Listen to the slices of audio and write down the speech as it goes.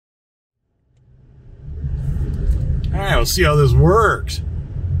All right, we'll see how this works.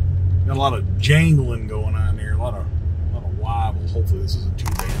 Got a lot of jangling going on here, a lot of wobble. Hopefully this isn't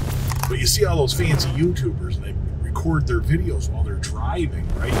too bad. But you see all those fancy YouTubers, and they record their videos while they're driving,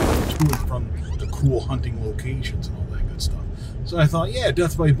 right? To and from the cool hunting locations and all that good stuff. So I thought, yeah,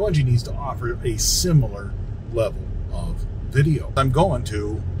 Death by Bunjie needs to offer a similar level of video. I'm going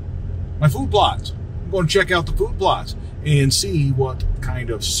to my food plots. I'm going to check out the food plots and see what kind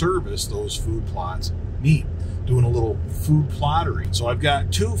of service those food plots need. Doing a little food plottery. So I've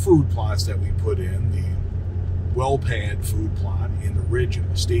got two food plots that we put in, the well-pad food plot and the ridge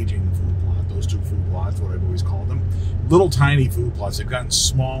staging food plot. Those two food plots, what I've always called them. Little tiny food plots. They've gotten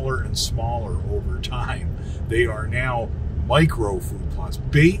smaller and smaller over time. They are now micro food plots,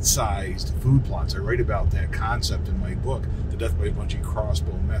 bait-sized food plots. I write about that concept in my book, The Death by Bunjie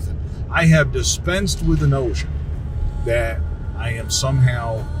Crossbow Method. I have dispensed with the notion that I am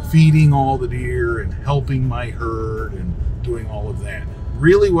somehow feeding all the deer and helping my herd and doing all of that.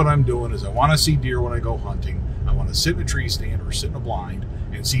 Really what I'm doing is I want to see deer when I go hunting. I want to sit in a tree stand or sit in a blind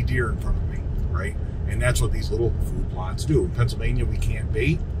and see deer in front of me, right? And that's what these little food plots do. In Pennsylvania, we can't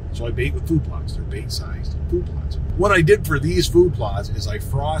bait, so I bait with food plots. They're bait-sized food plots. What I did for these food plots is I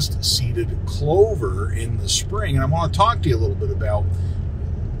frost-seeded clover in the spring, and I want to talk to you a little bit about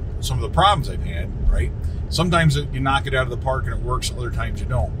some of the problems I've had, right? Sometimes you knock it out of the park and it works, other times you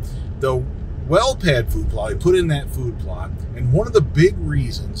don't. The well-pad food plot, I put in that food plot, and one of the big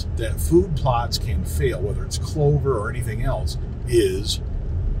reasons that food plots can fail, whether it's clover or anything else, is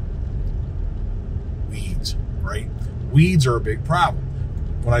weeds, right? Weeds are a big problem.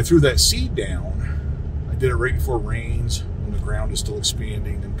 When I threw that seed down, I did it right before rains, when the ground is still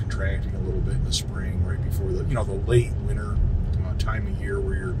expanding and contracting a little bit in the spring, right before the, the late winter time of year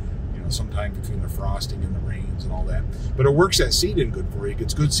where you're, sometime between the frosting and the rains and all that. But it works that seed in good for you. It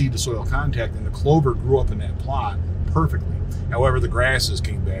gets good seed to soil contact, and the clover grew up in that plot perfectly. However, the grasses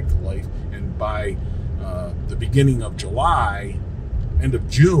came back to life, and by the beginning of July, end of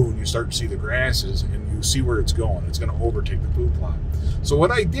June, you start to see the grasses, and you see where it's going. It's going to overtake the food plot. So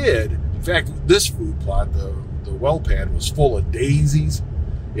what I did, in fact, this food plot, the well pad, was full of daisies.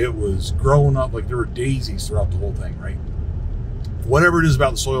 It was growing up like there were daisies throughout the whole thing, right? Whatever it is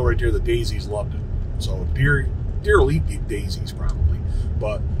about the soil right there, the daisies loved it. So deer will eat the daisies probably,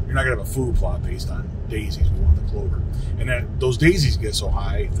 but you're not going to have a food plot based on daisies. We want the clover. And those daisies get so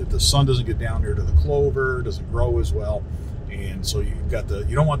high that the sun doesn't get down there to the clover, doesn't grow as well. And so you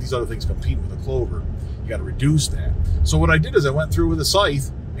don't want these other things competing with the clover. You got to reduce that. So what I did is I went through with a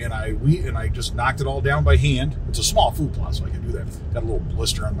scythe and I just knocked it all down by hand. It's a small food plot, so I can do that. Got a little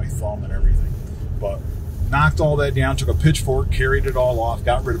blister on my thumb and everything. But knocked all that down, took a pitchfork, carried it all off,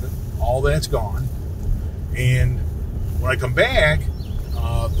 got rid of it. All that's gone. And when I come back,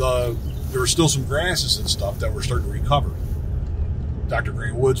 there were still some grasses and stuff that were starting to recover. Dr.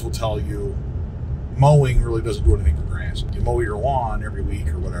 Grant Woods will tell you mowing really doesn't do anything for grass. You mow your lawn every week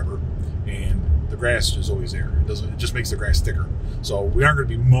or whatever, and the grass is always there. It just makes the grass thicker. So we aren't going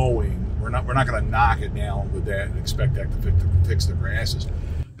to be mowing. We're not going to knock it down with that and expect that to fix the grasses. I'm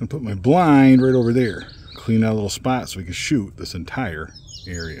going to put my blind right over there. Clean out a little spot so we can shoot this entire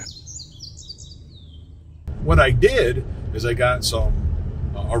area. What I did is I got some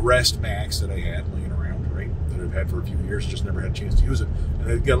Arrest Max that I had laying around, right, that I've had for a few years, just never had a chance to use it.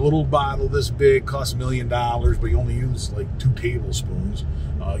 And I got a little bottle this big, cost $1 million, but you only use like 2 tablespoons.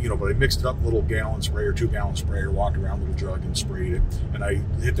 But I mixed it up in a little gallon sprayer, 2-gallon sprayer, walked around with a jug and sprayed it, and I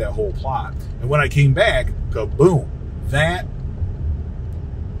hit that whole plot. And when I came back, kaboom, that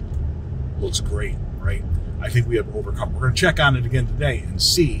looks great, right? I think we have overcome. We're going to check on it again today and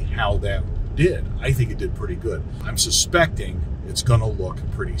see how that did. I think it did pretty good. I'm suspecting it's going to look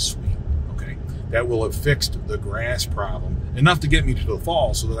pretty sweet, okay? That will have fixed the grass problem enough to get me to the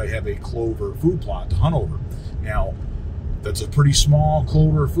fall so that I have a clover food plot to hunt over. Now, that's a pretty small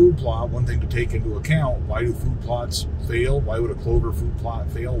clover food plot. One thing to take into account, why do food plots fail? Why would a clover food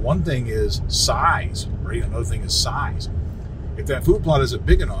plot fail? One thing is size, right? Another thing is size. If that food plot isn't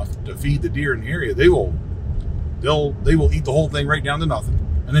big enough to feed the deer in the area, they will eat the whole thing right down to nothing,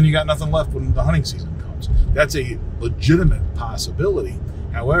 and then you got nothing left when the hunting season comes. That's a legitimate possibility.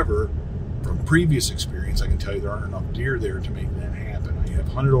 However, from previous experience, I can tell you there aren't enough deer there to make that happen. I have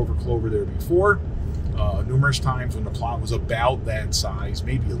hunted over clover there before, numerous times when the plot was about that size,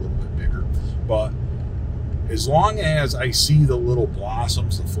 maybe a little bit bigger. But as long as I see the little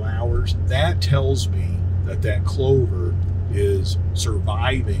blossoms, the flowers, that tells me that that clover is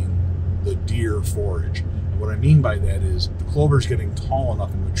surviving the deer forage. And what I mean by that is the clover is getting tall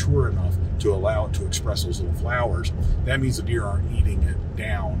enough and mature enough to allow it to express those little flowers. That means the deer aren't eating it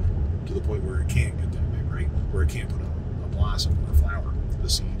down to the point where it can't get that big, right? where it can't put a blossom or a flower, the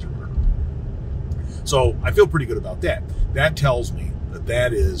seeds or whatever. So I feel pretty good about that. That tells me that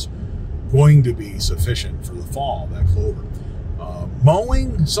that is going to be sufficient for the fall, that clover.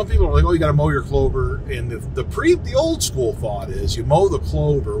 Mowing, some people are like, oh, you got to mow your clover. And the old school thought is you mow the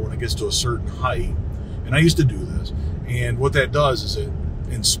clover when it gets to a certain height. And I used to do this. And what that does is it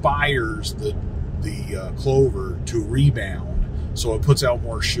inspires the clover to rebound. So it puts out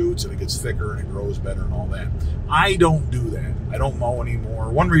more shoots and it gets thicker and it grows better and all that. I don't do that. I don't mow anymore.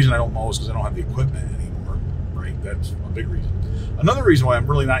 One reason I don't mow is because I don't have the equipment anymore, right? That's a big reason. Another reason why I'm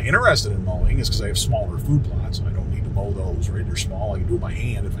really not interested in mowing is because I have smaller food plots. I don't need to mow those, right? They're small. I can do it by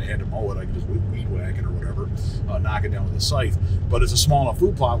hand. If I had to mow it, I could just weed whack it or whatever, knock it down with a scythe. But it's a small enough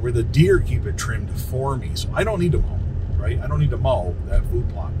food plot where the deer keep it trimmed for me. So I don't need to mow, right? I don't need to mow that food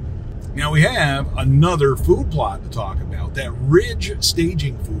plot. Now we have another food plot to talk about, that ridge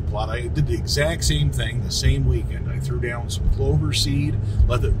staging food plot. I did the exact same thing the same weekend. I threw down some clover seed,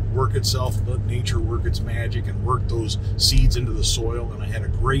 let it work itself, let nature work its magic and work those seeds into the soil. And I had a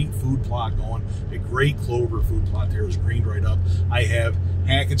great food plot going, a great clover food plot there. It was greened right up. I have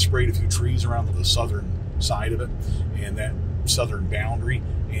hack and sprayed a few trees around the southern side of it and that southern boundary.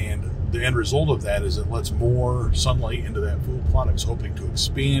 And the end result of that is it lets more sunlight into that food plot. I was hoping to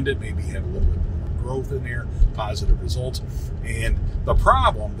expand it, maybe have a little bit more growth in there, positive results. And the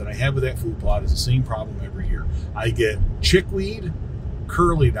problem that I have with that food plot is the same problem every year. I get chickweed,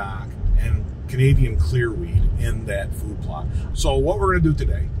 curly dock, and Canadian clearweed in that food plot. So what we're going to do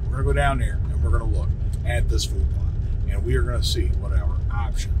today, we're going to go down there and we're going to look at this food plot. And we are going to see what our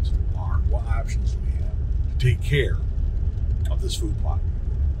options are. What options do we have to take care of this food plot?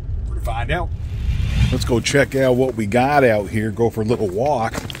 To find out. Let's go check out what we got out here, go for a little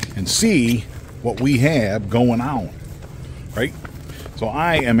walk and see what we have going on, right? So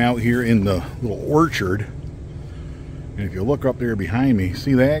I am out here in the little orchard, and if you look up there behind me,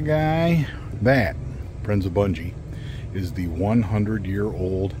 see that guy? That, Friends of Bunjie, is the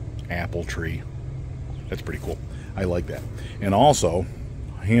 100-year-old apple tree. That's pretty cool. I like that. And also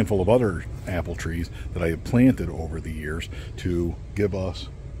a handful of other apple trees that I have planted over the years to give us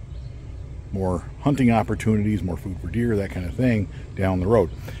more hunting opportunities, more food for deer, that kind of thing down the road.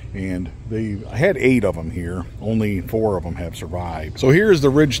 And I had 8 of them here, only 4 of them have survived. So here's the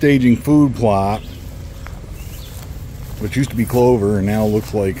ridge staging food plot, which used to be clover and now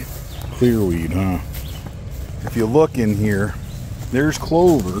looks like clearweed, huh? If you look in here, there's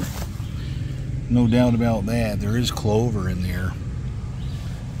clover. No doubt about that. There is clover in there.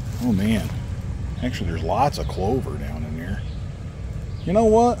 Oh man, actually there's lots of clover down in there. You know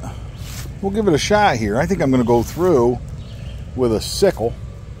what? We'll give it a shot here. I think I'm going to go through with a sickle,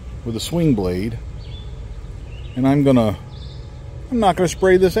 with a swing blade, and I'm not going to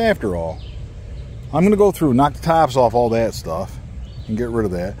spray this after all. I'm going to go through, knock the tops off all that stuff, and get rid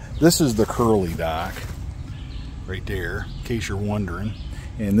of that. This is the curly dock, right there, in case you're wondering.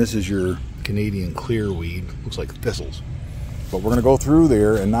 And this is your Canadian clearweed. Looks like thistles. But we're going to go through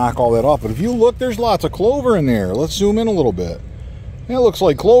there and knock all that off. But if you look, there's lots of clover in there. Let's zoom in a little bit. That looks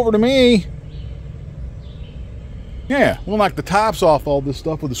like clover to me. Yeah, we'll knock the tops off all this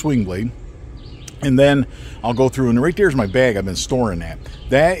stuff with a swing blade. And then I'll go through, and right there's my bag. I've been storing that.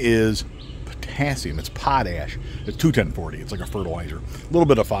 That is potassium. It's potash. It's 21040. It's like a fertilizer. A little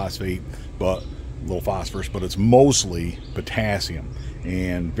bit of phosphate, but a little phosphorus, but it's mostly potassium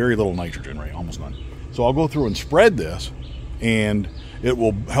and very little nitrogen, right? Almost none. So I'll go through and spread this, and it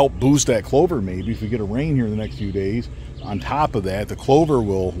will help boost that clover maybe if we get a rain here in the next few days. On top of that, the clover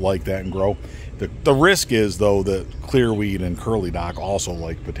will like that and grow. The risk is, though, that clearweed and curly dock also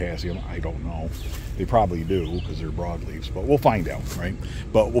like potassium. I don't know. They probably do because they're broadleaves, but we'll find out, right?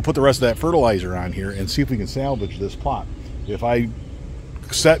 But we'll put the rest of that fertilizer on here and see if we can salvage this plot. If I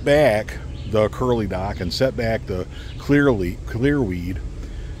set back the curly dock and set back the clearweed,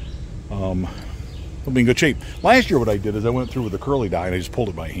 it'll be in good shape. Last year what I did is I went through with the curly dock and I just pulled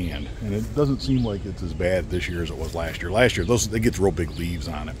it by hand. And it doesn't seem like it's as bad this year as it was last year. Last year, it gets real big leaves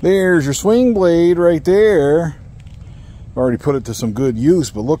on it. There's your swing blade right there. I've already put it to some good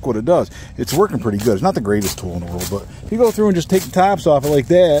use, but look what it does. It's working pretty good. It's not the greatest tool in the world, but if you go through and just take the tops off it like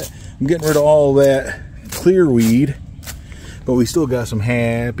that, I'm getting rid of all that clearweed, but we still got some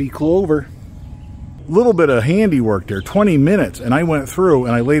happy clover. Little bit of handiwork there, 20 minutes, and I went through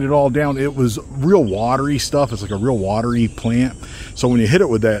and I laid it all down. It was real watery stuff. It's like a real watery plant. So when you hit it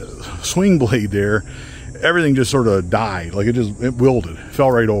with that swing blade there, everything just sort of died. Like it wilted,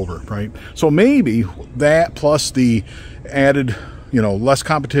 fell right over, right? So maybe that plus the added, less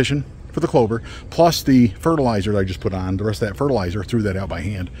competition for the clover, plus the fertilizer that I just put on, the rest of that fertilizer, threw that out by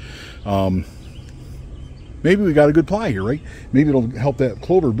hand. maybe we got a good ply here, right? Maybe it'll help that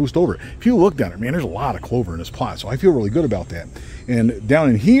clover boost over it. If you look down there, man, there's a lot of clover in this plot, so I feel really good about that. And down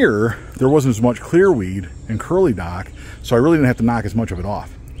in here, there wasn't as much clearweed and curly dock, so I really didn't have to knock as much of it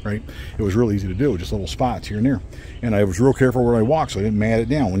off, right? It was real easy to do, just little spots here and there. And I was real careful where I walked, so I didn't mat it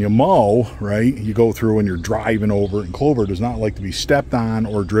down. When you mow, right, you go through and you're driving over it, and clover does not like to be stepped on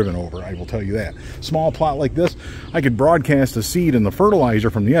or driven over, I will tell you that. Small plot like this, I could broadcast the seed and the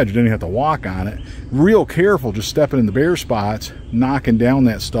fertilizer from the edge. You didn't have to walk on it. Real careful, just stepping in the bare spots, knocking down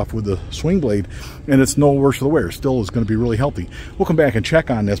that stuff with the swing blade, and it's no worse for the wear. Still is going to be really healthy. We'll come back and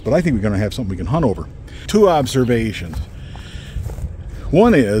check on this, but I think we're going to have something we can hunt over. 2 observations.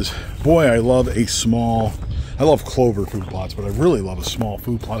 One is, boy, I love clover food plots, but I really love a small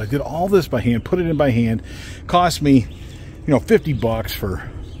food plot. I did all this by hand, put it in by hand. Cost me, you know, 50 bucks for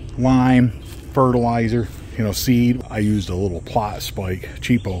lime, fertilizer, you know, seed. I used a little plot spike,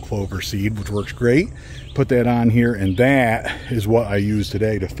 cheapo clover seed, which works great. Put that on here, and that is what I use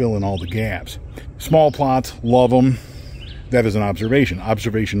today to fill in all the gaps. Small plots, love them. That is an observation.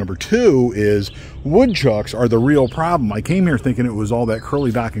 Observation number 2 is woodchucks are the real problem. I came here thinking it was all that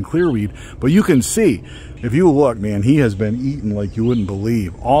curly dock and clearweed, but you can see, if you look, man, he has been eaten like you wouldn't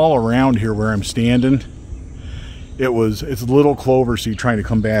believe. All around here where I'm standing, it's little clover seed trying to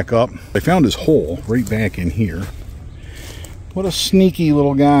come back up. I found his hole right back in here. What a sneaky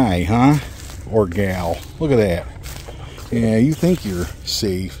little guy, huh? Or gal. Look at that. Yeah, you think you're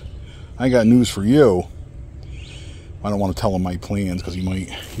safe. I got news for you. I don't want to tell him my plans because he might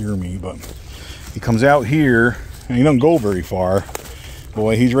hear me, but he comes out here and he doesn't go very far.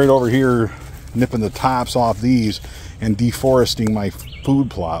 Boy, he's right over here nipping the tops off these and deforesting my food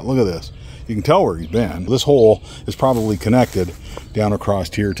plot. Look at this. You can tell where he's been. This hole is probably connected down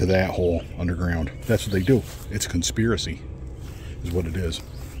across here to that hole underground. That's what they do. It's a conspiracy is what it is.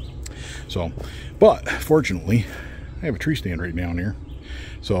 So, but fortunately, I have a tree stand right down here.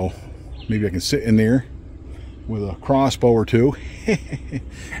 So maybe I can sit in there with a crossbow or 2.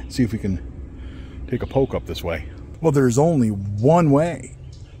 See if we can take a poke up this way. Well, there's only one way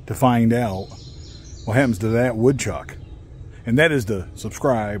to find out what happens to that woodchuck, and that is to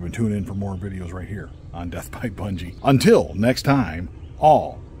subscribe and tune in for more videos right here on Death by Bunjie. Until next time,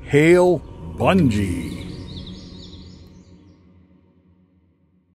 all hail Bunjie.